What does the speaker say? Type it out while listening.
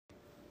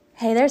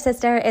Hey there,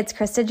 sister. It's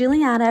Krista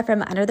Juliana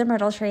from Under the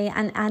Myrtle Tree.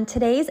 And on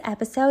today's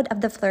episode of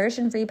the Flourish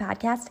and Free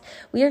podcast,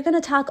 we are going to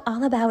talk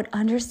all about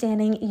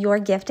understanding your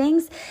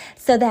giftings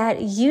so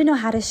that you know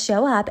how to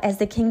show up as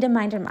the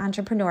kingdom-minded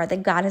entrepreneur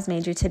that God has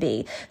made you to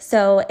be.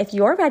 So if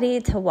you're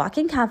ready to walk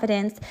in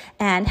confidence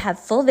and have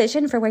full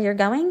vision for where you're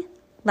going,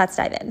 let's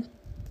dive in.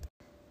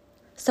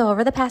 So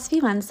over the past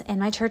few months in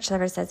my church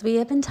services, we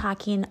have been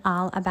talking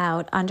all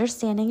about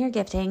understanding your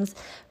giftings,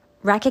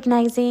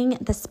 recognizing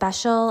the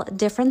special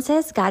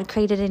differences God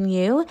created in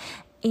you,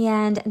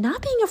 and not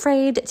being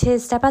afraid to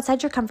step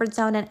outside your comfort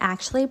zone and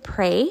actually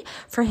pray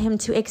for Him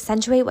to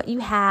accentuate what you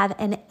have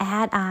and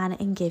add on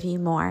and give you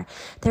more.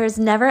 There is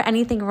never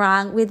anything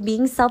wrong with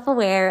being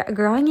self-aware,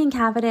 growing in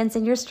confidence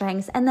in your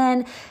strengths, and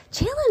then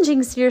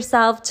challenging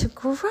yourself to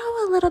grow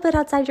a little bit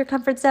outside your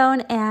comfort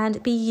zone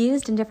and be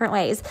used in different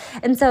ways.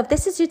 And so if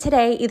this is you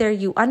today, either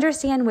you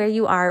understand where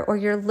you are or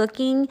you're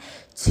looking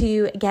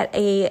to get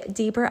a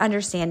deeper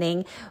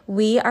understanding,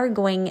 we are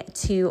going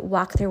to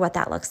walk through what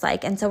that looks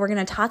like. And so we're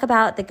going to talk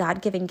about the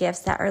God-given gifts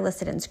that are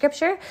listed in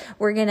Scripture.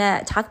 We're going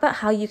to talk about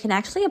how you can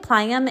actually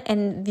apply them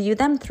and view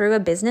them through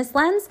a business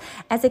lens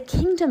as a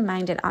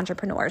kingdom-minded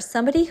entrepreneur,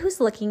 somebody who's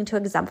looking to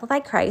exemplify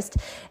Christ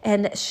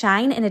and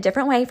shine in a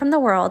different way from the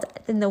world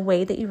than the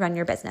way that you run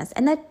your business.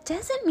 And that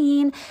doesn't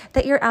mean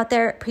that you're out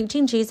there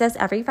preaching Jesus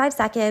every 5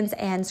 seconds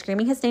and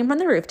screaming His name from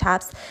the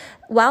rooftops.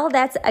 While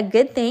that's a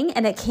good thing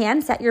and it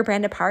can set your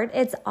brand apart,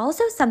 it's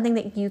also something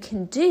that you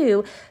can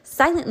do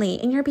silently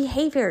in your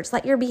behaviors.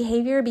 Let your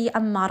behavior be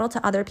a model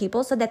to other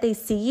people so that they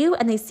see you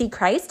and they see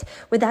Christ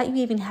without you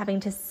even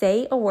having to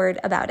say a word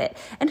about it.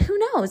 And who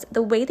knows,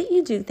 the way that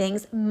you do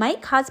things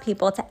might cause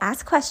people to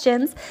ask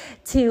questions,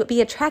 to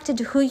be attracted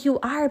to who you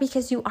are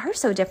because you are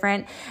so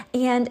different,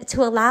 and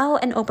to allow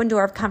an open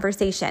door of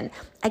conversation.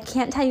 I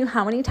can't tell you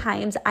how many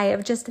times I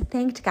have just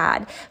thanked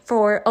God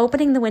for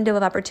opening the window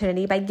of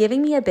opportunity by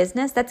giving me a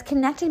business that's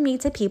connected me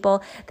to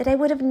people that I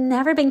would have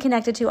never been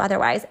connected to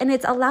otherwise. And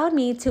it's allowed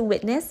me to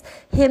witness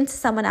Him to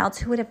someone else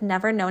who would have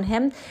never known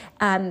Him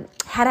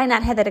had I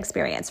not had that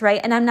experience, right?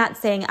 And I'm not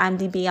saying I'm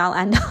the be-all,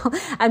 end-all.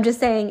 I'm just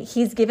saying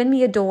He's given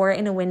me a door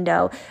and a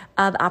window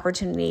of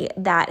opportunity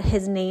that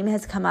His name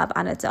has come up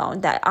on its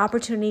own, that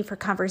opportunity for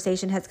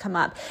conversation has come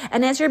up.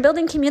 And as you're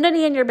building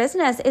community in your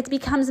business, it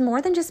becomes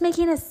more than just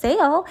making a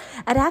sale.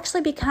 It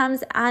actually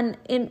becomes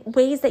in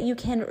ways that you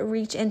can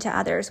reach into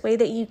others, way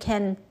that you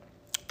can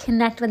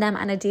connect with them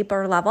on a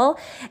deeper level.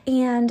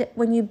 And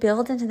when you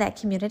build into that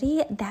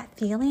community, that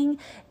feeling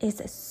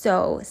is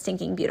so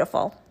stinking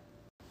beautiful.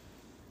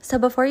 So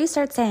before you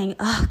start saying,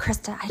 oh,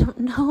 Krista, I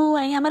don't know who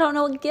I am. I don't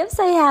know what gifts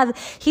I have.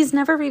 He's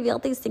never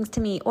revealed these things to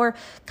me. Or,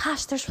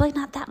 gosh, there's really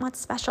not that much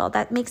special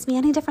that makes me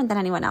any different than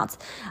anyone else.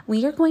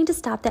 We are going to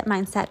stop that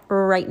mindset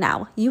right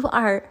now. You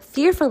are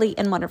fearfully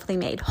and wonderfully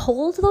made.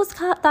 Hold those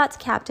thoughts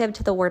captive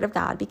to the Word of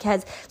God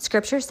because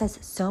Scripture says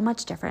so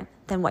much different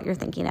than what you're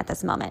thinking at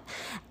this moment.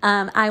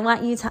 I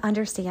want you to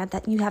understand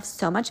that you have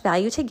so much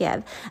value to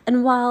give.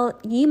 And while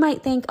you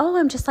might think, oh,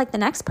 I'm just like the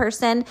next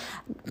person,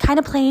 kind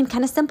of plain,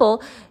 kind of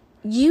simple,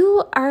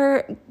 you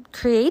are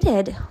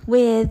created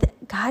with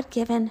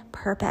God-given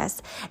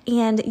purpose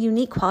and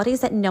unique qualities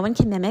that no one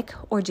can mimic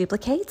or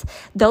duplicate.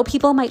 Though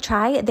people might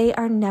try, they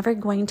are never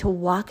going to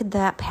walk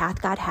that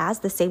path God has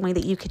the same way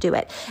that you could do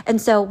it.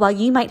 And so while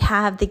you might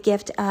have the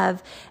gift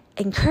of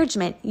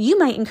encouragement, you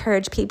might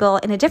encourage people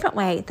in a different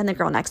way than the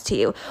girl next to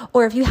you.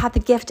 Or if you have the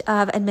gift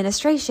of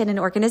administration and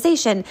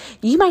organization,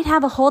 you might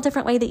have a whole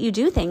different way that you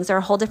do things or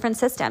a whole different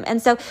system.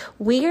 And so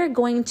we're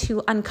going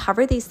to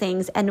uncover these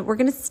things and we're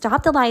going to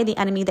stop the lie of the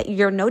enemy that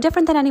you're no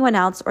different than anyone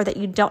else or that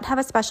you don't have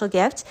a special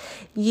gift.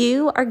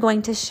 You are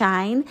going to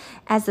shine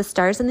as the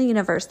stars in the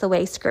universe the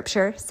way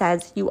Scripture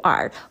says you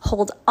are.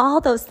 Hold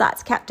all those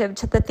thoughts captive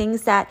to the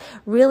things that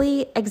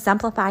really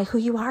exemplify who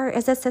you are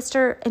as a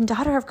sister and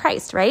daughter of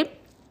Christ, right?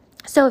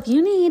 So if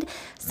you need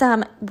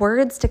some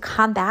words to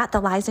combat the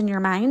lies in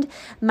your mind,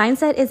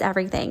 mindset is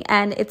everything.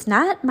 And it's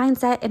not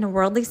mindset in a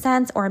worldly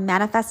sense or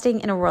manifesting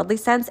in a worldly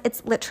sense.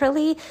 It's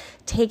literally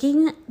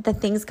taking the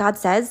things God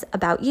says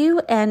about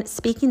you and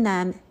speaking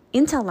them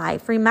into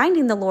life,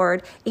 reminding the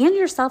Lord and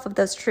yourself of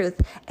those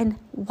truths and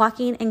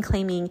walking and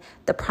claiming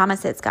the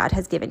promises God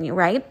has given you,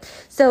 right?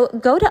 So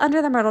go to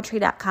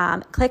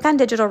underthemyrtletree.com, click on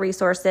digital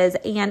resources,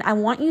 and I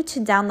want you to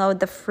download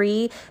the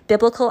free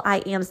biblical I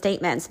am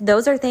statements.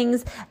 Those are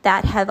things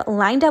that have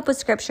lined up with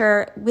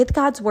Scripture, with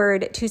God's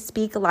word to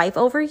speak life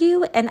over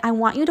you. And I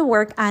want you to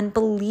work on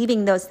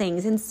believing those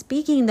things and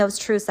speaking those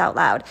truths out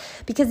loud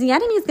because the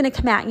enemy is going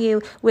to come at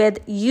you with,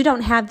 you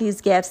don't have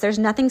these gifts. There's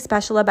nothing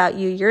special about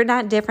you. You're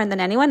not different than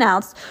anyone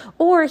else.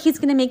 Or he's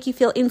going to make you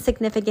feel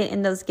insignificant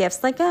in those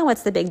gifts. Like, oh,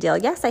 what's the big deal?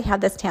 Yes, I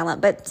have this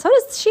talent, but so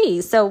does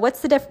she. So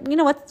what's the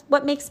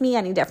what makes me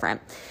any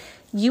different?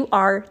 You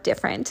are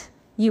different.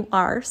 You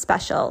are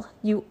special.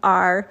 You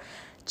are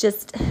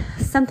just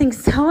something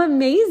so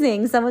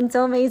amazing, someone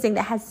so amazing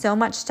that has so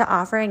much to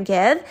offer and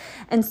give.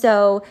 And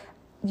so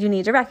you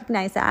need to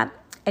recognize that.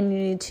 And you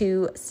need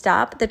to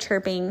stop the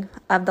chirping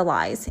of the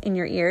lies in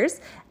your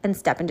ears and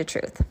step into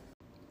truth.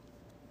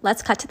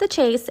 let's cut to the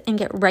chase and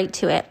get right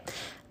to it.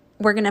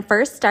 We're going to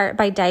first start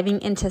by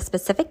diving into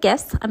specific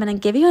gifts. I'm going to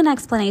give you an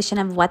explanation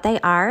of what they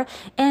are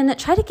and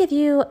try to give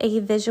you a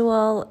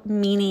visual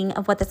meaning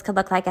of what this could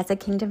look like as a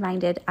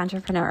kingdom-minded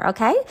entrepreneur,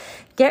 okay?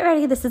 Get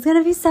ready. This is going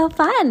to be so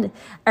fun.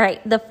 All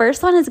right, the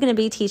first one is going to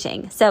be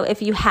teaching. So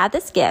if you have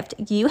this gift,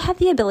 you have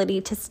the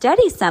ability to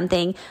study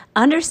something,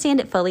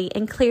 understand it fully,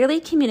 and clearly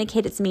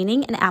communicate its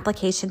meaning and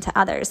application to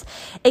others.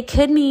 It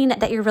could mean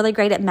that you're really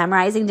great at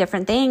memorizing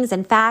different things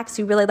and facts.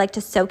 You really like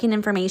to soak in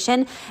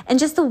information, and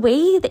just the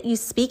way that you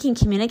speak and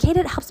communicate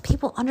it helps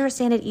people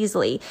understand it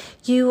easily.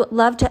 You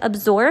love to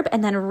absorb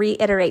and then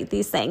reiterate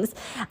these things.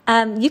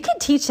 You could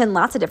teach in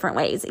lots of different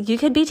ways. You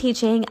could be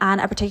teaching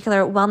on a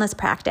particular wellness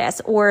practice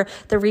or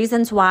the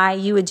reasons why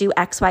you would do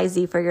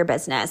XYZ for your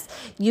business.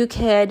 You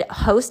could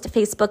host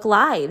Facebook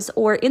Lives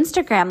or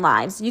Instagram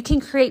Lives. You can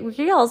create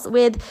reels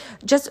with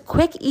just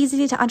quick,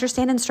 easy to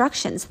understand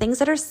instructions, things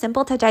that are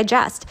simple to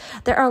digest.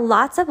 There are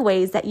lots of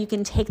ways that you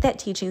can take that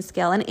teaching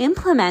skill and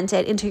implement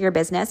it into your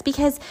business,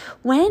 because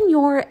when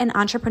you're an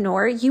entrepreneur,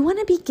 you want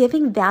to be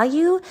giving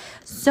value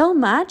so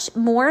much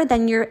more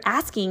than you're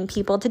asking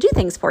people to do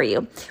things for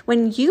you.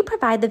 When you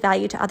provide the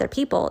value to other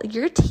people,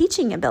 your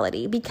teaching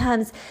ability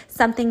becomes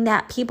something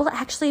that people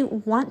actually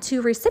want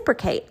to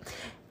reciprocate.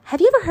 Have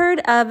you ever heard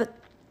of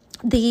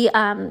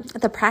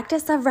the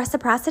practice of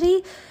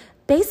reciprocity?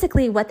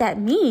 Basically, what that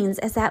means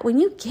is that when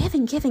you give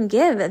and give and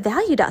give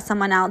value to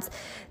someone else,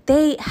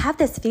 they have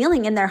this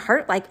feeling in their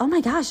heart like, oh my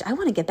gosh, I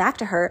want to get back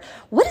to her.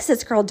 What is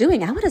this girl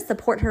doing? I want to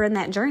support her in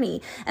that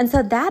journey. And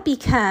so that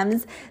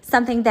becomes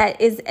something that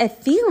is a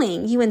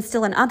feeling you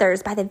instill in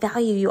others by the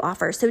value you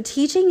offer. So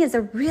teaching is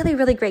a really,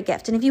 really great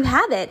gift. And if you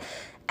have it,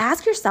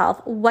 ask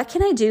yourself, what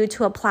can I do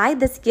to apply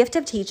this gift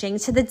of teaching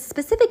to the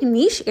specific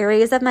niche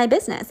areas of my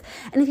business?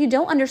 And if you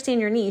don't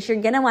understand your niche,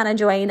 you're going to want to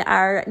join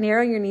our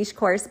Narrow Your Niche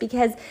course,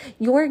 because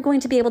you're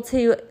going to be able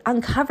to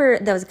uncover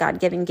those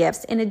God-given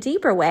gifts in a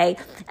deeper way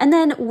and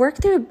then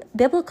work through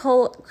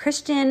biblical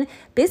Christian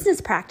business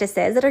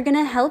practices that are going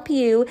to help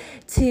you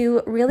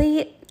to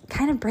really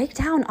kind of break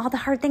down all the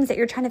hard things that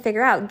you're trying to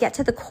figure out, get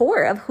to the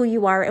core of who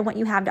you are and what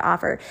you have to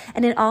offer.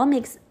 And it all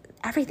makes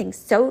everything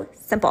so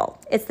simple.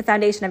 It's the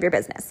foundation of your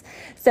business.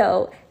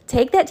 So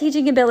take that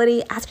teaching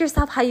ability, ask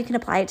yourself how you can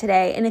apply it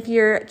today. And if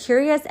you're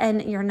curious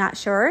and you're not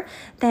sure,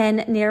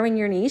 then Narrowing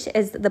Your Niche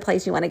is the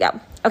place you want to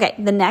go. Okay,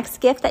 the next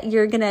gift that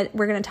we're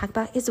gonna talk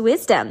about is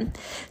wisdom.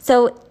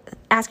 So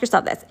ask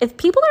yourself this: if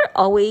people are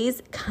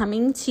always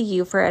coming to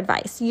you for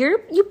advice, you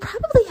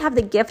probably have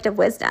the gift of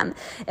wisdom.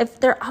 If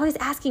they're always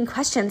asking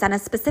questions on a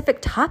specific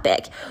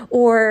topic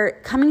or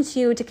coming to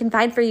you to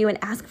confide for you and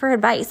ask for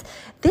advice,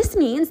 this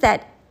means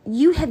that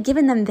you have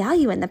given them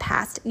value in the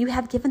past. You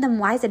have given them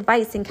wise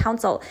advice and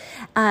counsel.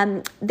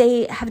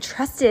 They have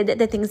trusted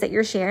the things that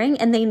you're sharing,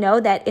 and they know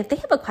that if they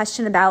have a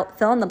question about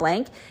fill in the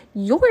blank,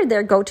 you're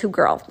their go-to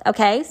girl,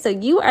 okay? So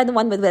you are the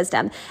one with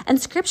wisdom.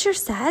 And scripture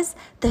says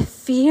the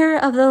fear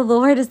of the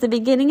Lord is the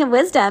beginning of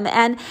wisdom.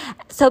 And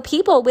so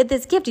people with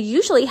this gift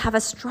usually have a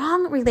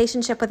strong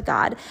relationship with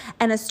God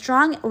and a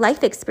strong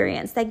life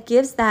experience that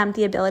gives them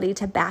the ability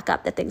to back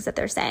up the things that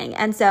they're saying.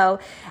 And so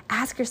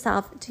ask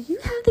yourself, do you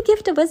have the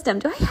gift of wisdom?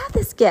 Do I have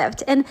this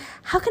gift? And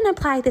how can I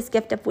apply this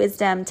gift of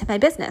wisdom to my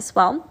business?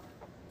 Well,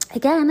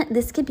 again,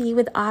 this could be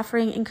with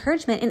offering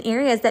encouragement in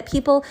areas that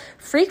people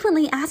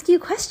frequently ask you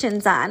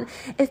questions on.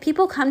 If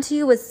people come to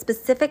you with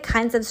specific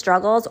kinds of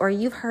struggles, or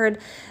you've heard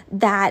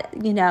that,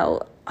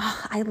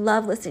 oh, I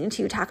love listening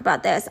to you talk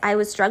about this. I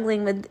was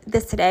struggling with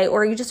this today,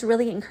 or you just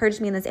really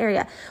encouraged me in this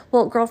area.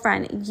 Well,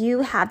 girlfriend,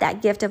 you have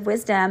that gift of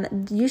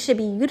wisdom. You should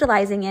be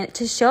utilizing it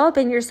to show up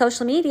in your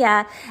social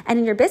media and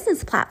in your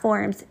business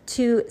platforms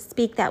to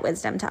speak that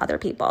wisdom to other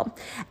people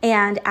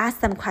and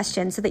ask them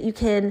questions so that you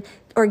can,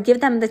 or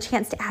give them the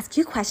chance to ask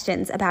you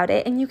questions about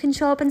it, and you can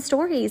show up in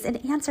stories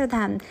and answer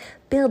them,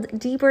 build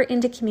deeper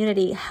into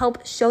community,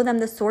 help show them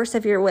the source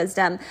of your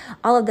wisdom,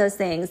 all of those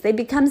things. It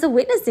becomes a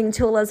witnessing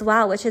tool as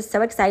well, which is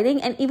so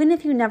exciting. And even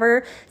if you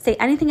never say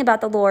anything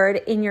about the Lord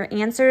in your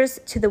answers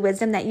to the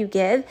wisdom that you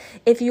give,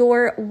 if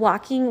you're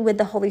walking with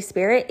the Holy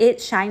Spirit,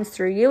 it shines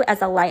through you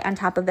as a light on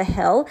top of the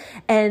hill.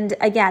 And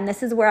again,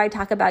 this is where I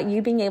talk about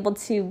you being able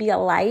to be a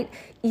light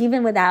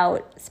even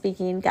without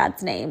speaking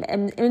God's name.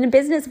 And in the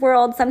business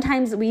world,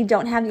 sometimes we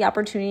don't have the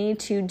opportunity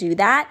to do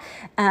that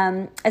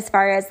as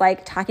far as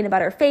like talking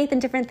about our faith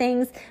and different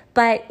things,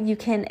 but you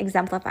can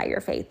exemplify your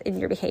faith in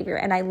your behavior.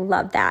 And I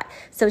love that.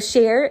 So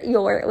share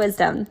your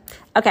wisdom.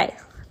 Okay,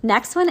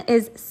 next one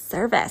is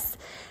service.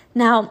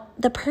 Now,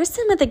 the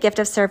person with the gift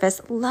of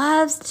service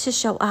loves to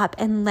show up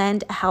and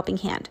lend a helping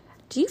hand.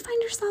 Do you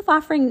find yourself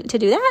offering to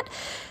do that?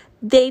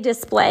 They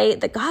display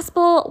the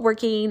gospel,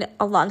 working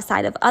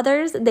alongside of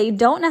others. They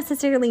don't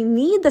necessarily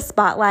need the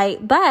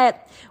spotlight,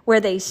 but where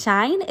they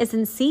shine is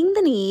in seeing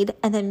the need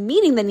and then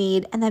meeting the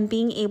need and then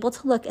being able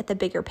to look at the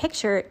bigger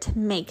picture to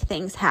make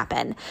things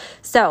happen.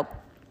 So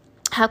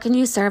How can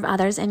you serve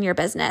others in your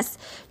business?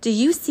 Do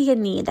you see a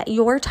need that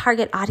your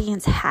target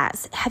audience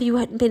has? Have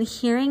you been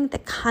hearing the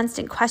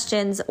constant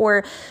questions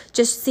or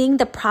just seeing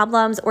the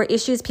problems or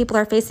issues people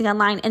are facing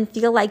online and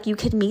feel like you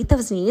could meet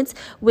those needs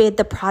with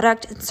the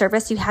product and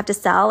service you have to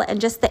sell and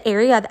just the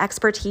area of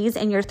expertise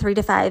in your 3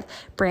 to 5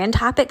 brand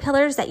topic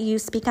pillars that you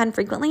speak on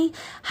frequently?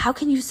 How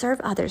can you serve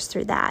others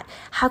through that?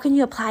 How can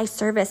you apply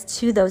service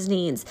to those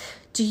needs?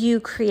 Do you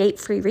create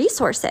free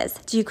resources?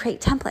 Do you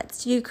create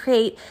templates? Do you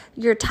create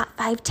your top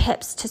 5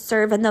 tips to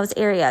serve in those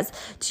areas?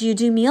 Do you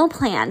do meal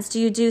plans? Do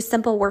you do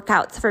simple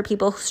workouts for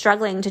people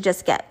struggling to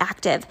just get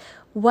active?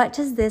 What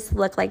does this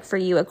look like for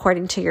you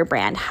according to your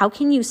brand? How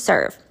can you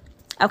serve?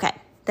 Okay,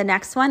 the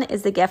next one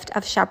is the gift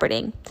of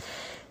shepherding.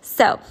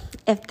 So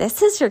if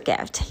this is your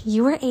gift,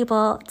 you are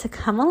able to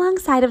come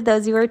alongside of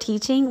those you are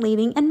teaching,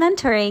 leading, and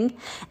mentoring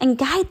and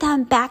guide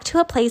them back to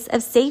a place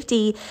of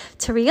safety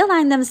to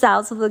realign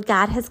themselves with what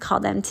God has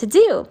called them to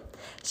do.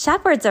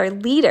 Shepherds are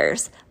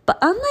leaders, but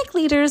unlike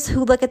leaders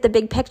who look at the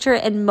big picture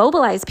and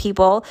mobilize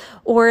people,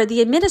 or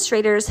the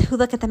administrators who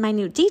look at the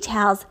minute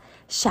details,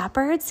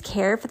 shepherds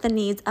care for the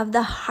needs of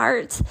the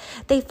heart.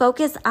 They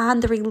focus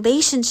on the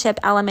relationship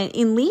element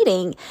in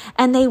leading,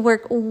 and they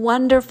work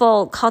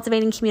wonderful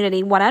cultivating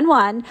community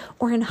one-on-one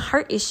or in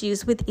heart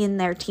issues within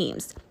their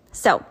teams.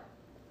 So,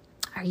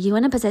 are you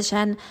in a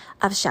position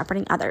of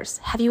shepherding others?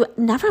 Have you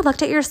never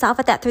looked at yourself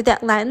at that through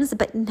that lens?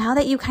 But now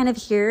that you kind of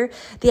hear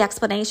the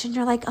explanation,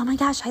 you're like, oh my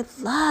gosh, I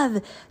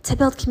love to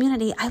build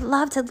community. I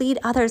love to lead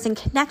others and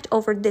connect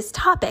over this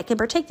topic in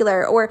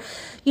particular, or,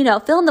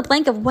 fill in the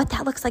blank of what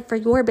that looks like for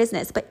your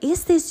business. But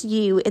is this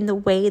you in the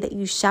way that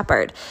you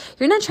shepherd?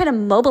 You're not trying to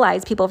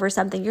mobilize people for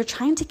something. You're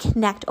trying to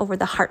connect over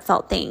the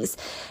heartfelt things.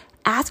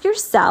 Ask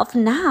yourself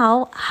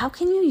now, how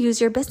can you use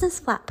your business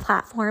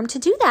platform to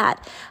do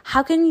that?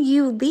 How can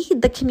you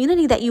lead the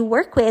community that you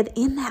work with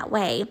in that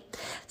way?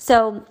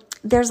 So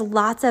there's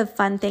lots of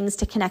fun things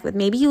to connect with.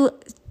 Maybe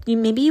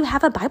you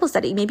have a Bible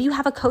study. Maybe you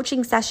have a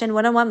coaching session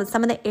one-on-one with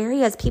some of the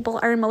areas people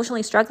are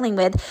emotionally struggling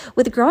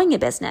with growing a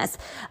business.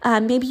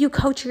 Maybe you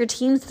coach your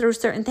teams through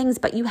certain things,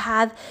 but you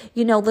have,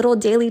 little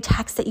daily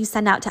texts that you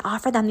send out to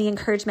offer them the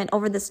encouragement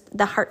over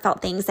the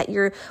heartfelt things that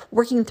you're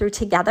working through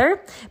together.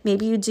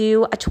 Maybe you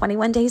do a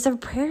 21 days of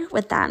prayer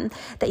with them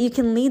that you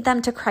can lead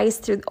them to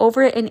Christ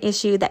over an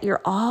issue that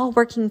you're all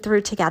working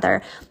through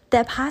together.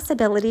 The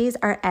possibilities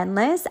are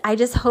endless. I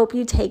just hope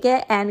you take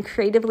it and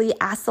creatively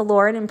ask the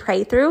Lord and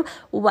pray through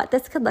what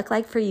this could look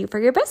like for you for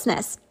your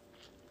business.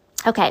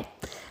 Okay,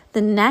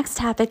 the next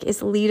topic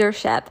is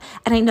leadership.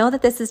 And I know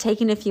that this is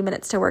taking a few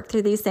minutes to work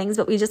through these things,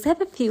 but we just have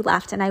a few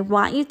left. And I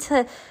want you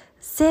to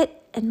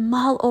sit and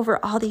mull over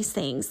all these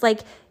things.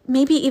 Like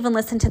maybe even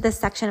listen to this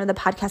section of the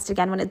podcast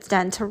again when it's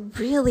done to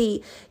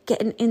really get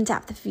an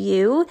in-depth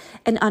view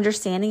and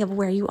understanding of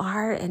where you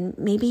are. And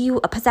maybe you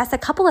possess a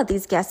couple of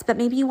these gifts, but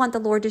maybe you want the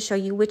Lord to show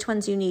you which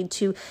ones you need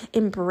to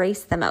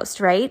embrace the most,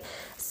 right?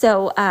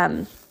 So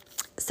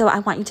I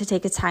want you to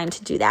take a time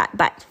to do that.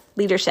 But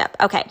leadership,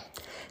 okay.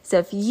 So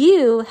if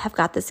you have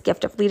got this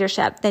gift of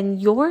leadership, then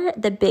you're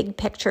the big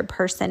picture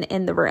person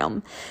in the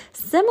room.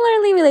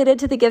 Similarly related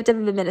to the gift of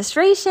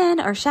administration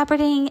or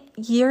shepherding,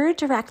 you're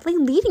directly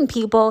leading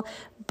people,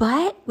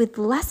 but with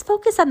less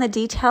focus on the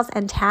details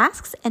and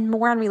tasks and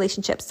more on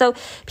relationships. So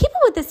people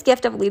with this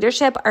gift of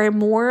leadership are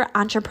more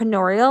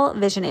entrepreneurial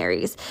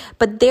visionaries,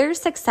 but their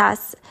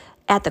success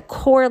at the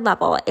core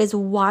level is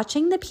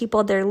watching the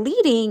people they're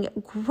leading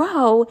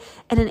grow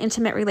in an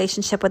intimate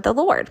relationship with the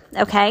Lord.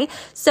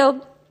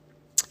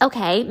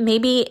 Okay,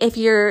 maybe if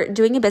you're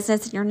doing a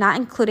business and you're not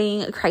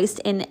including Christ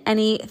in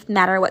any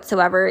matter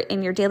whatsoever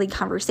in your daily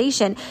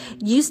conversation,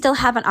 you still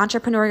have an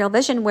entrepreneurial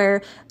vision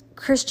where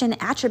Christian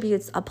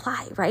attributes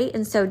apply, right?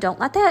 And so don't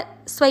let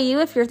that sway you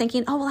if you're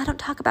thinking, oh, well, I don't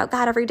talk about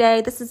God every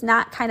day. This is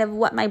not kind of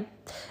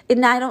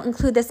and I don't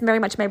include this very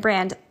much in my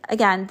brand.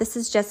 Again, this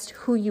is just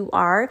who you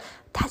are.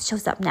 That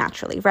shows up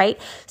naturally, right?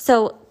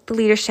 So the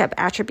leadership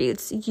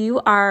attributes,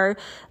 you are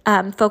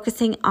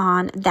focusing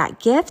on that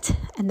gift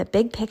and the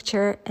big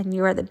picture, and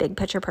you are the big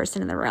picture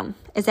person in the room.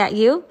 Is that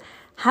you?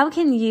 How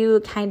can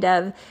you kind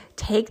of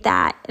take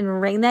that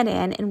and rein that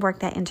in and work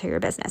that into your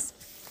business?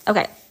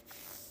 Okay.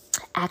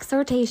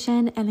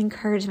 Exhortation and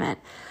encouragement.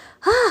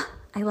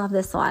 I love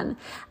this one.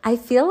 I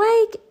feel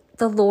like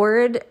the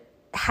Lord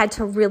had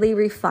to really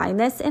refine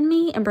this in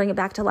me and bring it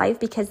back to life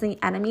because the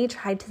enemy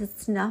tried to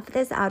snuff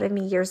this out of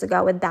me years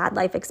ago with bad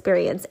life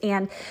experience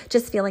and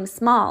just feeling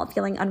small,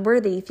 feeling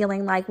unworthy,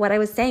 feeling like what I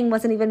was saying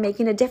wasn't even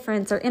making a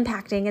difference or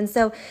impacting. And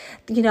so,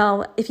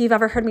 if you've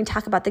ever heard me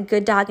talk about the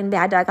good dog and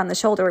bad dog on the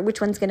shoulder, which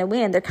one's going to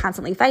win? They're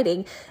constantly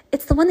fighting.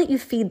 It's the one that you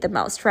feed the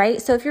most,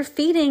 right? So if you're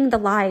feeding the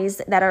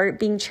lies that are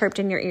being chirped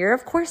in your ear,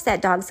 of course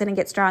that dog's going to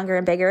get stronger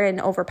and bigger and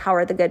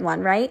overpower the good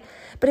one, right?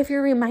 But if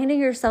you're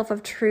reminding yourself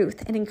of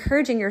truth and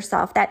encouraging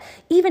yourself that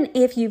even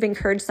if you've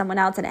encouraged someone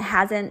else and it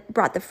hasn't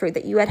brought the fruit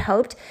that you had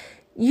hoped,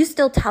 you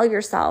still tell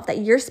yourself that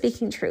you're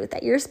speaking truth,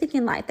 that you're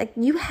speaking life, that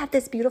you have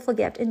this beautiful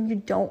gift and you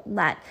don't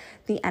let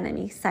the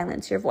enemy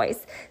silence your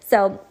voice.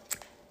 So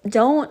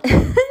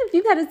if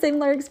you've had a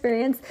similar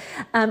experience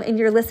and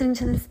you're listening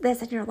to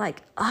this and you're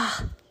like,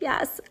 oh,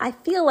 yes, I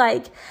feel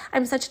like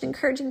I'm such an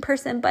encouraging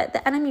person, but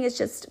the enemy has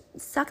just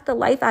sucked the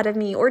life out of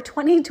me, or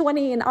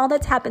 2020 and all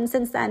that's happened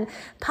since then,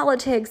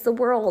 politics, the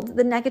world,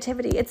 the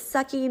negativity, it's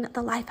sucking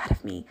the life out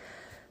of me.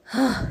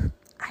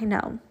 I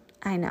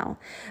know.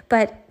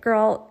 But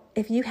girl,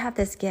 if you have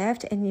this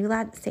gift and you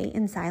let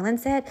Satan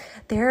silence it,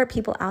 there are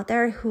people out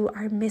there who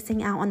are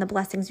missing out on the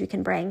blessings you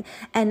can bring.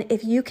 And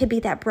if you could be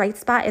that bright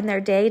spot in their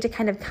day to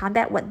kind of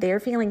combat what they're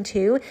feeling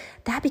too,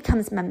 that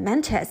becomes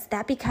momentous.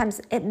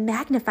 It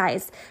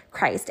magnifies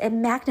Christ. It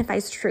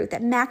magnifies truth.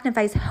 It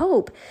magnifies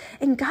hope.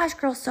 And gosh,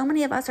 girl, so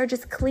many of us are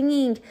just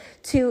clinging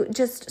to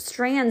just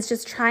strands,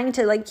 just trying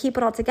to like keep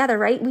it all together,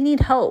 right? We need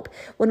hope.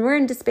 When we're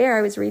in despair,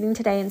 I was reading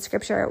today in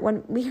scripture,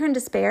 when we are in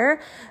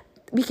despair,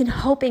 we can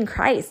hope in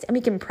Christ and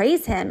we can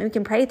praise him and we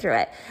can pray through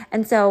it.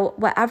 And so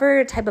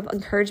whatever type of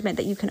encouragement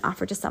that you can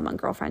offer to someone,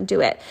 girlfriend, do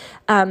it.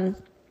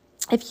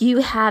 If you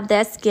have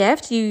this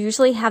gift, you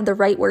usually have the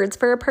right words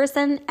for a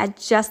person at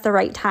just the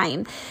right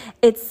time.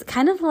 It's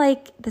kind of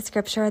like the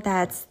scripture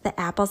that's the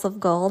apples of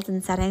gold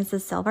and settings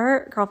of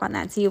silver. Girlfriend,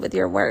 that's you with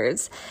your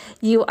words.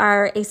 You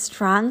are a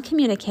strong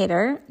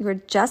communicator. You're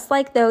just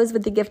like those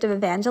with the gift of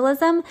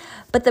evangelism,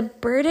 but the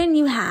burden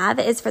you have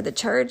is for the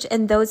church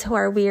and those who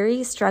are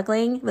weary,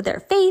 struggling with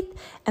their faith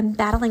and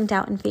battling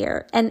doubt and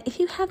fear. And if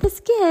you have this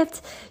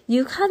gift,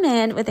 you come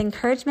in with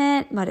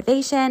encouragement,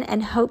 motivation,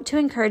 and hope to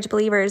encourage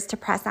believers to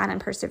press on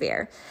and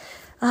persevere.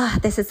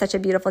 This is such a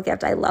beautiful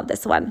gift. I love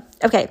this one.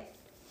 Okay,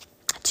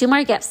 2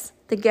 more gifts.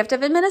 The gift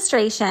of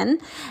administration.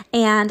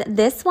 And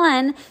this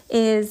one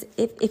is,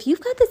 if you've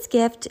got this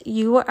gift,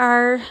 you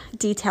are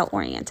detail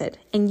oriented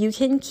and you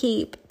can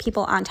keep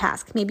people on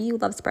task. Maybe you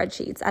love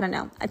spreadsheets. I don't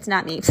know. It's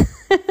not me.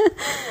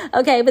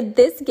 Okay, but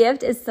this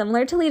gift is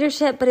similar to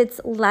leadership, but it's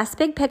less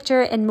big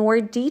picture and more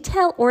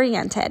detail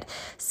oriented.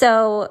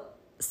 So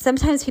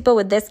sometimes people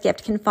with this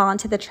gift can fall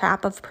into the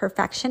trap of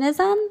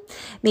perfectionism.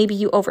 Maybe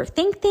you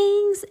overthink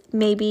things.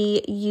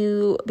 Maybe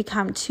you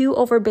become too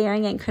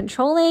overbearing and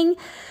controlling.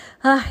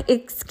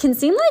 It can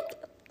seem like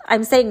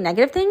I'm saying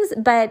negative things,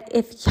 but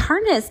if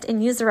harnessed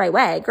and used the right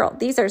way, girl,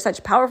 these are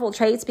such powerful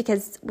traits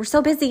because we're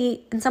so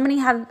busy and so many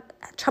have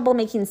trouble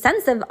making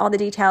sense of all the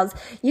details.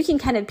 You can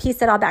kind of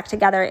piece it all back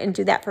together and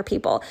do that for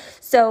people.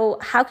 So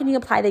how can you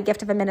apply the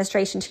gift of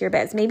administration to your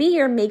biz? Maybe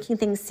you're making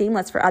things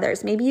seamless for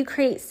others. Maybe you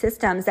create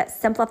systems that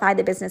simplify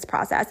the business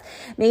process.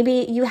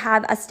 Maybe you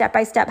have a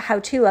step-by-step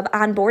how-to of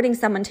onboarding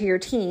someone to your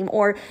team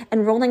or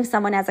enrolling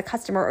someone as a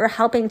customer or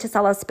helping to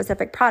sell a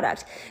specific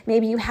product.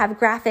 Maybe you have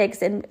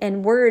graphics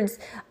and words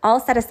all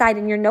set aside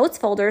in your notes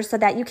folder so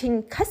that you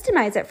can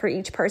customize it for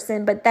each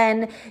person, but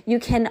then you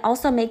can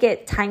also make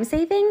it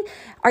time-saving.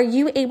 Are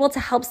you able to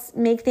help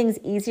make things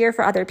easier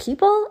for other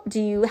people?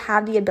 Do you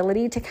have the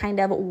ability to kind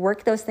of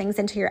work those things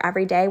into your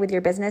everyday with your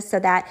business so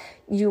that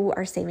you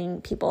are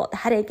saving people the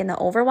headache and the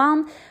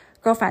overwhelm?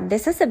 Girlfriend,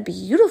 this is a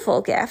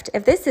beautiful gift.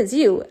 If this is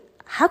you,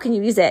 how can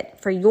you use it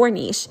for your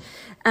niche?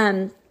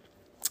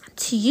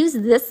 To use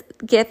this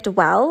gift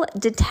well,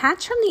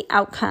 detach from the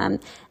outcome,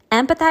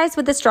 empathize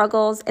with the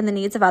struggles and the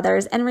needs of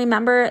others, and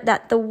remember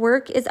that the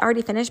work is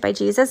already finished by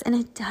Jesus and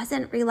it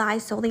doesn't rely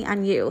solely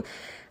on you.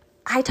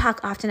 I talk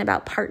often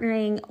about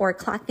partnering or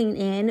clocking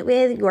in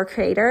with your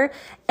creator,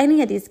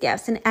 any of these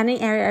gifts in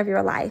any area of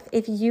your life.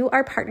 If you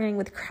are partnering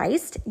with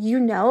Christ, you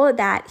know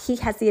that he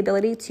has the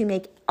ability to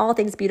make all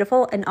things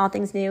beautiful and all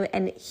things new,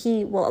 and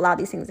he will allow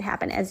these things to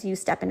happen as you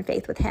step in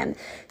faith with him.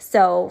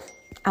 So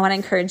I want to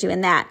encourage you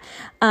in that.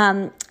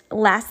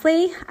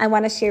 Lastly, I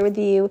want to share with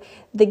you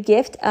the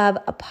gift of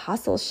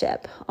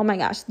apostleship. Oh my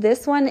gosh,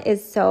 this one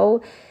is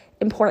so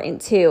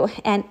important too.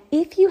 And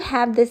if you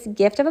have this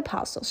gift of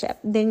apostleship,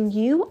 then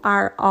you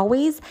are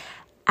always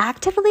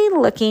actively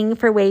looking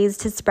for ways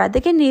to spread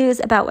the good news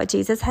about what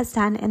Jesus has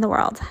done in the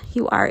world.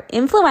 You are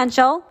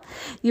influential,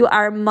 you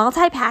are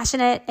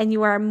multi-passionate, and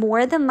you are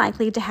more than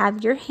likely to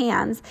have your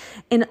hands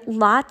in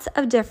lots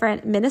of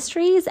different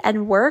ministries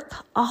and work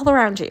all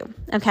around you,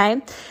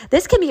 okay?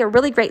 This can be a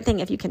really great thing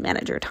if you can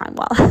manage your time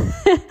well.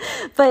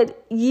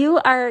 But you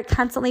are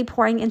constantly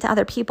pouring into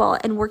other people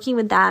and working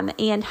with them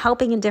and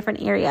helping in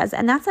different areas,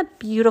 and that's a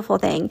beautiful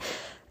thing.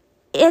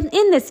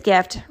 In this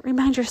gift,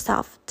 remind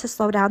yourself to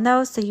slow down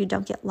though, so you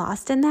don't get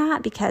lost in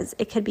that, because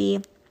it could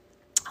be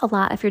a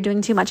lot if you're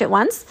doing too much at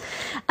once.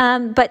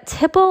 But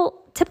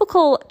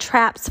typical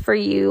traps for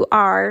you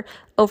are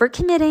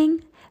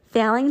overcommitting,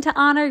 failing to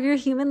honor your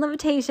human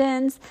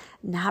limitations,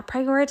 not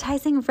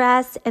prioritizing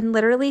rest, and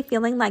literally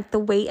feeling like the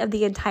weight of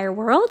the entire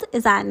world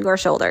is on your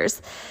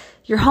shoulders.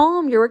 Your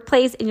home, your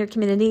workplace, and your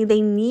community,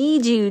 they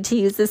need you to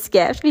use this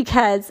gift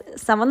because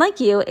someone like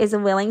you is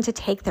willing to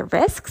take the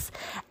risks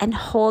and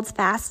holds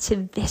fast to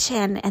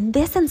vision. And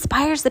this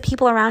inspires the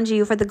people around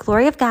you for the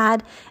glory of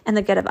God and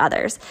the good of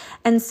others.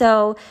 And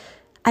so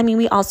I mean,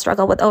 we all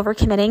struggle with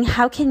overcommitting.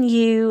 How can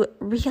you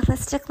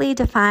realistically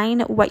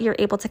define what you're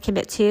able to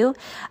commit to?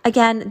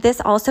 Again,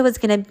 this also is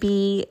going to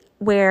be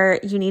where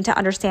you need to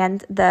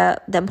understand the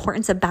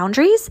importance of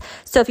boundaries.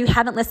 So if you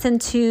haven't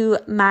listened to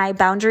my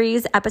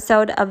boundaries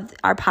episode of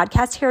our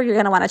podcast here, you're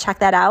going to want to check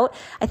that out.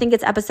 I think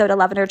it's episode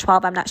 11 or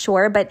 12. I'm not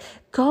sure, but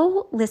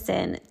go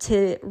listen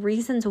to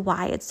reasons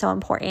why it's so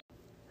important.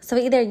 So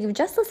either you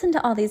just listened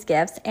to all these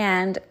gifts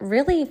and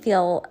really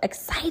feel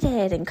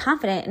excited and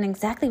confident in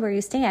exactly where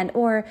you stand,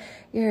 or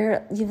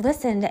you've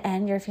listened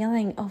and you're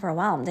feeling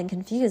overwhelmed and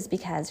confused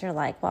because you're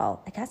like,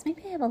 well, I guess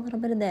maybe I have a little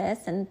bit of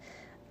this and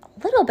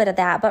a little bit of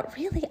that, but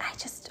really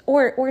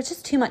or it's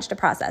just too much to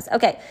process.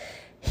 Okay.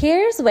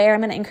 Here's where I'm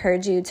going to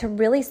encourage you to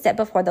really sit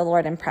before the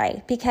Lord and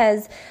pray,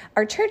 because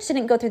our church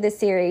didn't go through this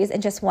series in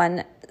just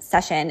one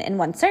session in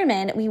one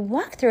sermon. We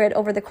walk through it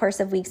over the course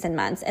of weeks and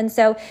months. And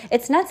so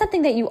it's not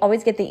something that you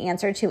always get the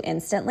answer to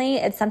instantly.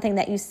 It's something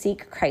that you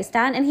seek Christ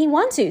on, and he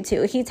wants you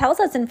to. He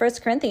tells us in 1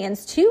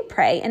 Corinthians to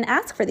pray and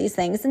ask for these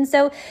things. And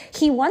so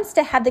he wants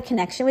to have the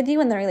connection with you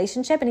in the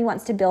relationship, and he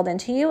wants to build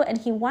into you, and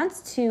he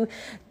wants to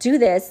do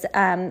this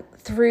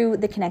through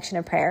the connection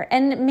of prayer,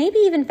 and maybe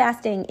even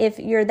fasting if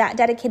you're that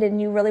dedicated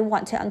and you really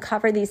want to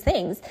uncover these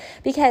things,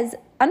 because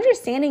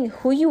understanding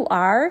who you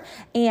are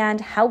and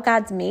how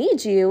God's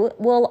made you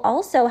will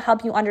also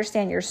help you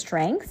understand your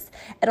strengths.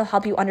 It'll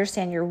help you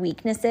understand your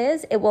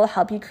weaknesses. It will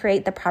help you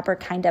create the proper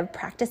kind of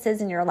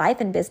practices in your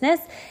life and business.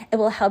 It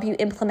will help you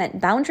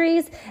implement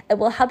boundaries. It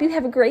will help you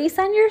have grace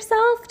on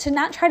yourself to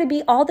not try to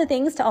be all the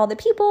things to all the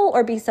people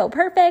or be so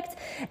perfect.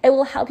 It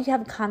will help you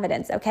have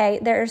confidence, okay?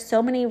 There are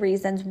so many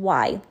reasons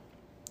why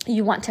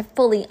you want to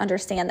fully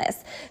understand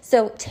this.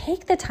 So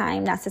take the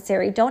time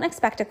necessary. Don't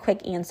expect a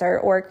quick answer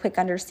or a quick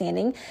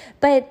understanding,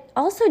 but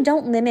also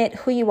don't limit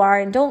who you are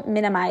and don't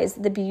minimize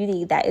the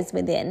beauty that is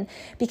within,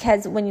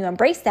 because when you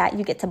embrace that,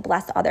 you get to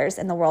bless others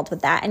in the world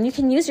with that. And you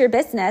can use your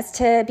business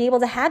to be able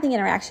to have the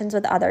interactions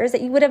with others that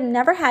you would have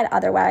never had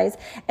otherwise.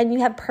 And you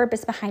have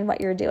purpose behind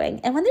what you're doing.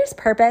 And when there's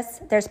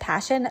purpose, there's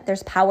passion,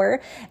 there's power,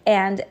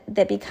 and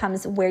that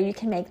becomes where you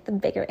can make the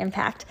bigger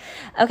impact.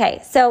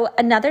 Okay. So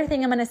another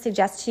thing I'm going to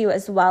suggest to you,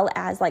 as well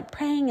as like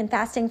praying and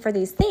fasting for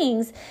these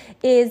things,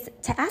 is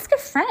to ask a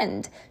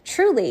friend.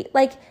 Truly,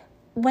 like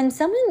when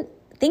someone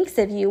thinks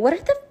of you, what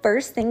are the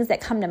first things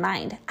that come to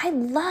mind? I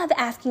love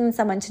asking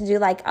someone to do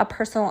like a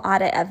personal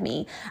audit of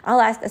me. I'll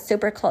ask a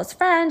super close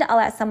friend. I'll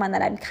ask someone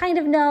that I kind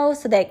of know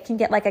so they can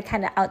get like a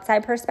kind of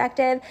outside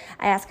perspective.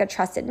 I ask a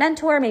trusted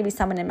mentor, maybe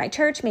someone in my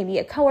church, maybe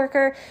a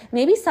coworker,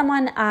 maybe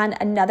someone on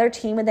another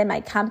team within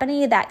my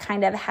company that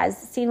kind of has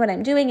seen what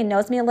I'm doing and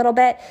knows me a little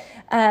bit.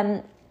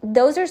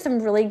 Those are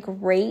some really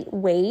great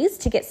ways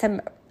to get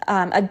some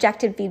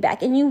objective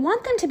feedback, and you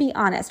want them to be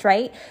honest,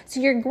 right? So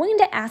you're going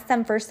to ask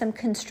them for some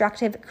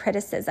constructive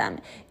criticism.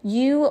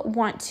 You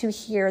want to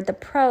hear the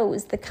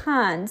pros, the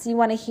cons. You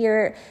want to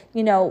hear,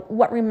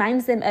 what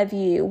reminds them of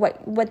you,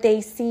 what they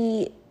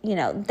see,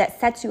 that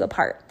sets you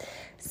apart.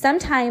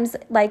 Sometimes,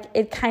 like,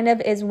 it kind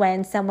of is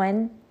when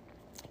someone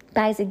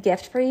buys a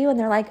gift for you and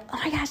they're like, oh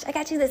my gosh, I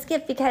got you this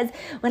gift because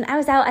when I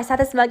was out, I saw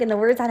this mug and the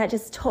words on it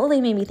just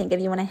totally made me think of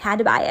you and I had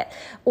to buy it.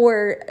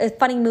 Or a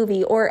funny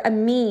movie or a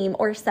meme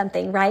or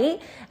something, right?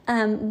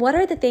 What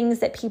are the things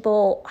that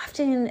people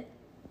often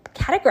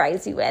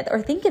categorize you with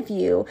or think of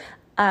you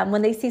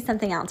when they see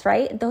something else,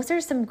 right? Those are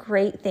some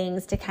great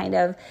things to kind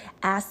of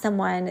ask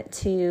someone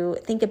to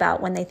think about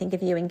when they think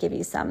of you and give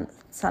you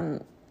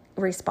some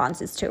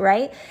responses to,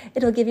 right?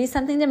 It'll give you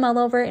something to mull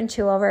over and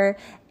chew over.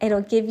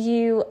 It'll give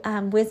you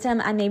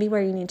wisdom on maybe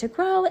where you need to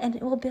grow, and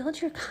it will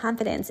build your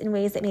confidence in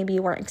ways that maybe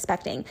you weren't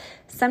expecting.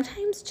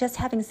 Sometimes just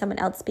having someone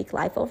else speak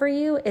life over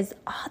you is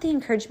all the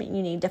encouragement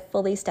you need to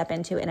fully step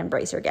into and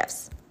embrace your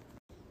gifts.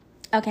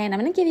 Okay, and I'm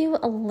going to give you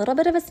a little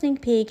bit of a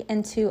sneak peek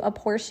into a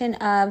portion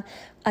of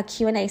a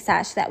Q&A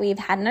sesh that we've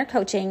had in our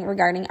coaching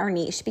regarding our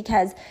niche,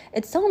 because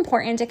it's so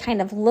important to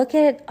kind of look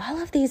at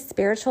all of these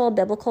spiritual,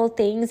 biblical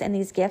things and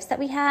these gifts that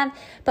we have,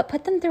 but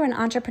put them through an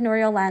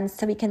entrepreneurial lens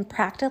so we can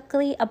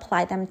practically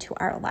apply them to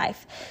our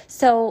life.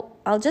 So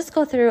I'll just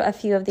go through a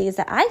few of these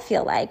that I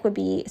feel like would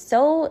be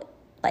so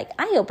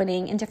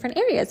eye-opening in different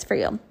areas for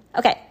you.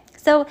 Okay.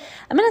 So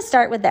I'm going to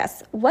start with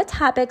this. What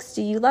topics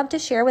do you love to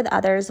share with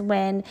others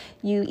when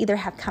you either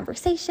have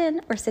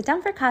conversation or sit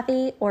down for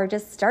coffee or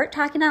just start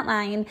talking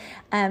online?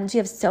 Do you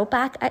have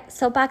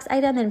soapbox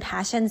item and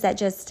passions that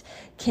just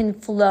can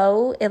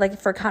flow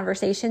for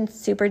conversation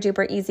super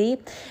duper easy?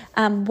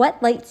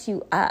 What lights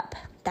you up?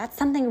 That's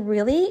something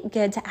really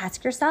good to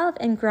ask yourself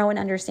and grow in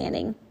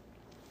understanding.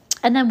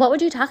 And then what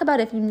would you talk about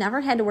if you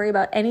never had to worry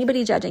about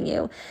anybody judging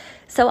you?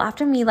 So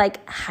often we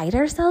hide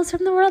ourselves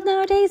from the world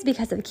nowadays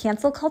because of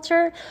cancel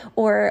culture,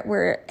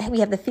 or we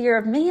have the fear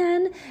of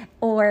man,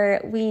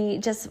 or we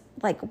just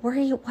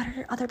worry, what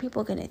are other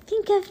people going to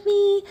think of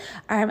me?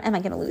 Am I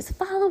going to lose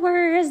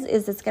followers?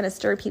 Is this going to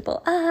stir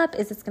people up?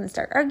 Is this going to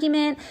start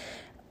argument?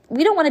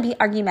 we don't want to be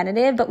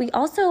argumentative, but we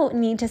also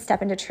need to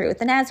step into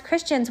truth. And as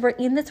Christians, we're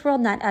in this world,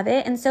 not of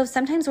it. And so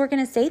sometimes we're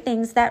going to say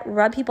things that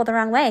rub people the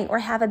wrong way or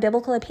have a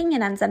biblical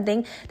opinion on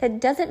something that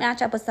doesn't match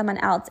up with someone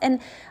else.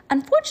 And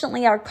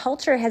unfortunately, our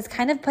culture has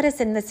kind of put us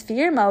in this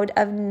fear mode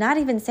of not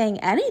even saying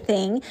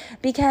anything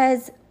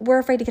because we're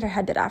afraid to get our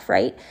head bit off,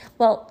 right?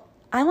 Well,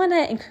 I want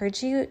to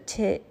encourage you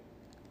to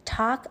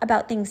talk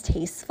about things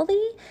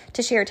tastefully,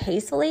 to share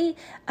tastefully.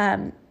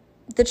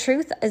 The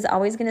truth is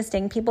always going to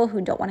sting people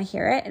who don't want to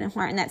hear it and who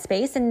aren't in that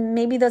space. And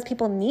maybe those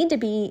people need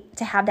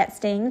to have that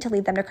sting to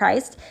lead them to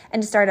Christ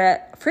and to start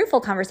a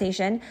fruitful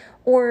conversation.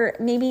 Or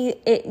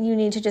maybe you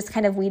need to just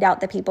kind of weed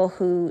out the people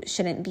who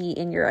shouldn't be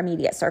in your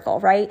immediate circle,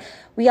 right?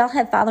 We all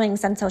have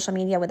followings on social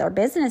media with our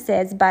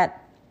businesses, but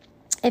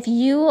if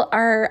you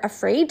are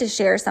afraid to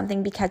share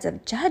something because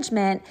of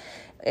judgment,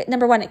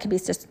 number one, it could be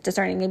just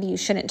discerning. Maybe you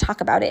shouldn't talk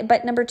about it.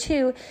 But number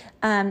two,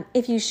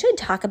 if you should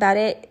talk about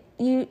it,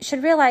 you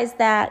should realize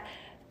that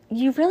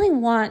you really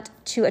want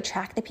to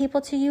attract the people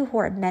to you who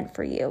are meant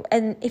for you.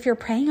 And if you're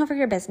praying over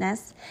your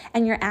business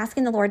and you're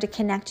asking the Lord to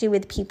connect you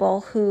with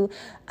people who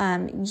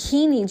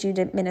He needs you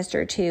to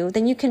minister to,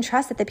 then you can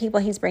trust that the people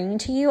He's bringing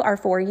to you are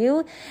for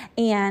you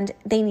and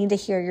they need to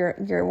hear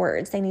your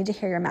words. They need to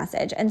hear your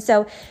message. And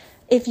so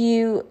if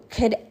you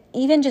could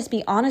even just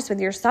be honest with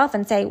yourself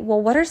and say,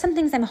 well, what are some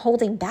things I'm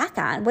holding back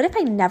on? What if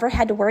I never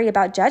had to worry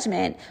about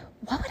judgment?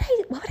 What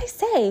would I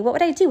say? What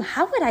would I do?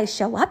 How would I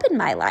show up in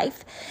my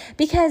life?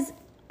 Because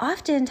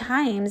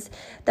oftentimes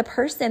the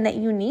person that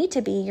you need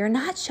to be, you're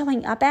not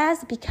showing up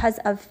as because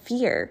of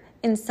fear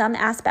in some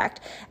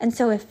aspect. And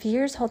so if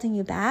fear is holding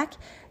you back,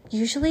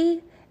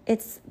 usually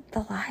it's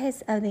the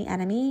lies of the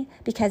enemy,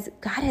 because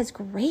God has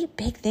great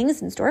big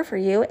things in store for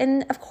you.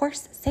 And of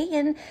course,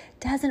 Satan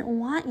doesn't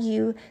want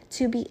you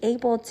to be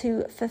able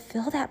to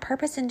fulfill that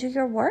purpose and do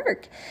your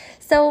work.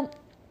 So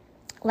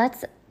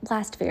let's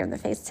blast fear in the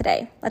face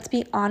today. Let's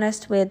be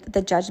honest with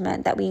the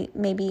judgment that we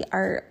maybe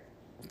are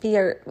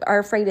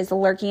afraid is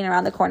lurking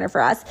around the corner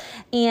for us.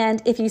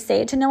 And if you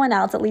say it to no one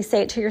else, at least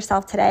say it to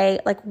yourself today.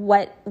 Like,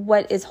 what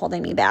is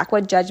holding me back?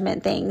 What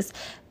judgment things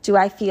do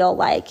I feel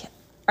like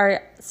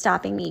are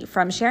stopping me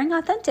from sharing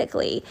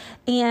authentically?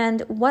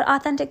 And what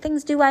authentic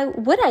things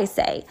would I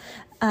say?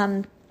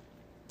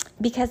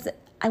 Because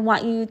I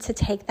want you to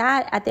take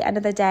that at the end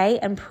of the day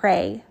and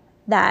pray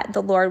that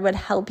the Lord would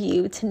help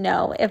you to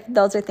know if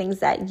those are things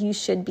that you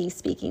should be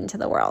speaking to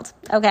the world.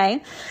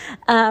 Okay.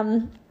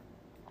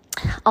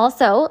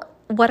 Also,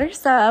 what are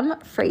some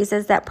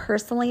phrases that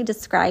personally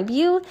describe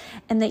you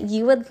and that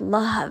you would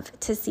love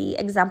to see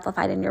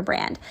exemplified in your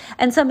brand?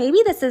 And so maybe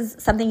this is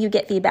something you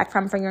get feedback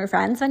from your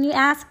friends when you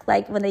ask,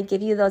 like when they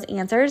give you those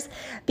answers,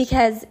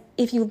 because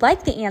if you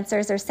like the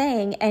answers they're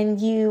saying and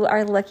you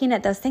are looking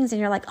at those things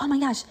and you're like, oh my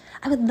gosh,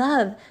 I would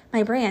love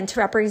my brand to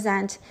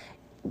represent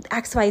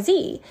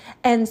XYZ.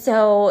 And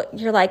so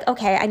you're like,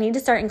 okay, I need to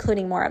start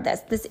including more of this.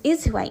 This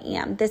is who I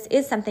am. This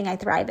is something I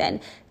thrive in.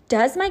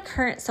 Does my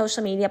current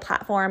social media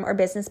platform or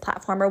business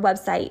platform or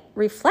website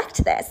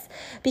reflect this?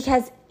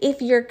 Because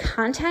if your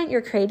content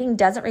you're creating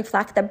doesn't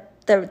reflect the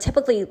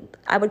typically,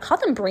 I would call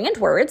them brand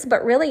words,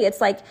 but really it's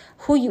like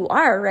who you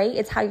are, right?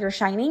 It's how you're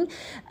shining.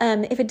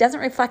 If it doesn't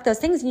reflect those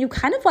things, you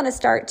kind of want to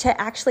start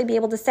to actually be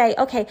able to say,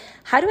 okay,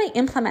 how do I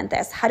implement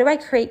this? How do I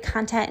create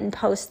content and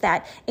posts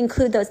that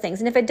include those things?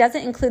 And if it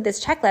doesn't include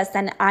this checklist,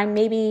 then I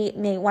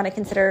may want to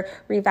consider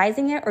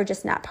revising it or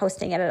just not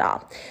posting it at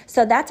all.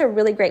 So that's a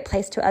really great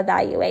place to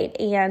evaluate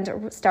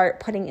and start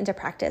putting into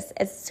practice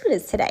as soon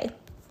as today.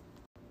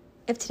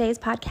 If today's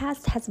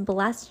podcast has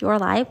blessed your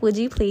life, would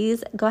you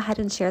please go ahead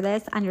and share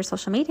this on your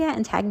social media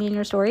and tag me in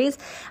your stories?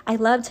 I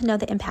love to know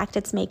the impact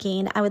it's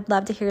making. I would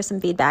love to hear some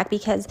feedback,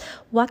 because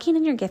walking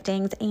in your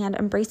giftings and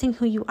embracing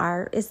who you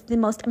are is the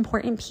most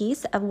important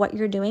piece of what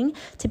you're doing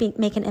to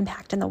make an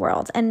impact in the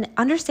world. And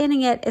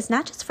understanding it is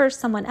not just for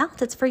someone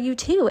else, it's for you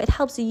too. It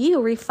helps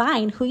you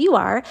refine who you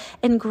are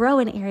and grow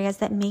in areas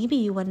that maybe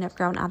you wouldn't have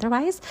grown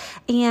otherwise.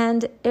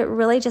 And it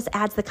really just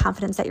adds the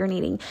confidence that you're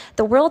needing.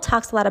 The world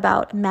talks a lot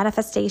about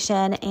manifestation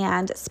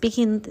and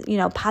speaking,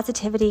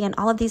 positivity and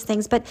all of these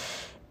things, but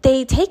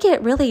they take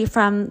it really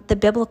from the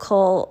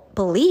biblical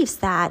beliefs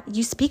that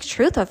you speak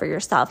truth over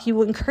yourself.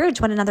 You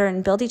encourage one another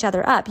and build each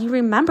other up. You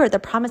remember the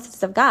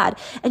promises of God,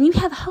 and you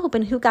have hope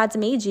in who God's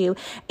made you.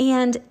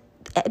 And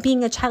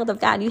being a child of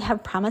God, you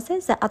have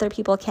promises that other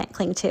people can't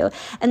cling to.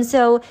 And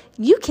so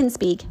you can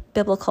speak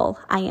biblical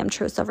I am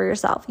truths over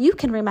yourself. You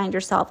can remind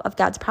yourself of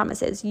God's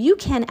promises. You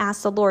can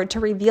ask the Lord to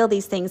reveal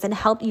these things and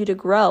help you to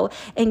grow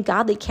in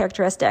godly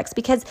characteristics,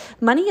 because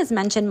money is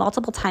mentioned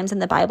multiple times in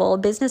the Bible.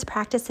 Business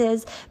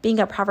practices, being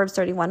a Proverbs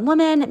 31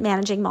 woman,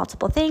 managing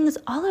multiple things,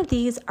 all of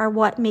these are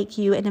what make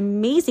you an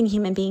amazing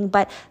human being,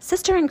 but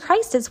sister in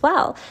Christ as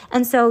well.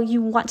 And so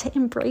you want to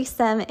embrace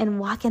them and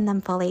walk in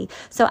them fully.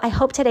 So I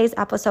hope today's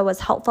episode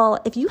was helpful.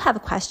 If you have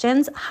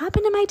questions, hop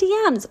into my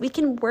DMs. We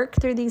can work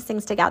through these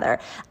things together.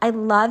 I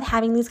love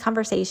having these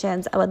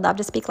conversations. I would love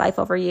to speak life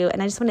over you.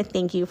 And I just want to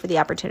thank you for the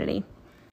opportunity.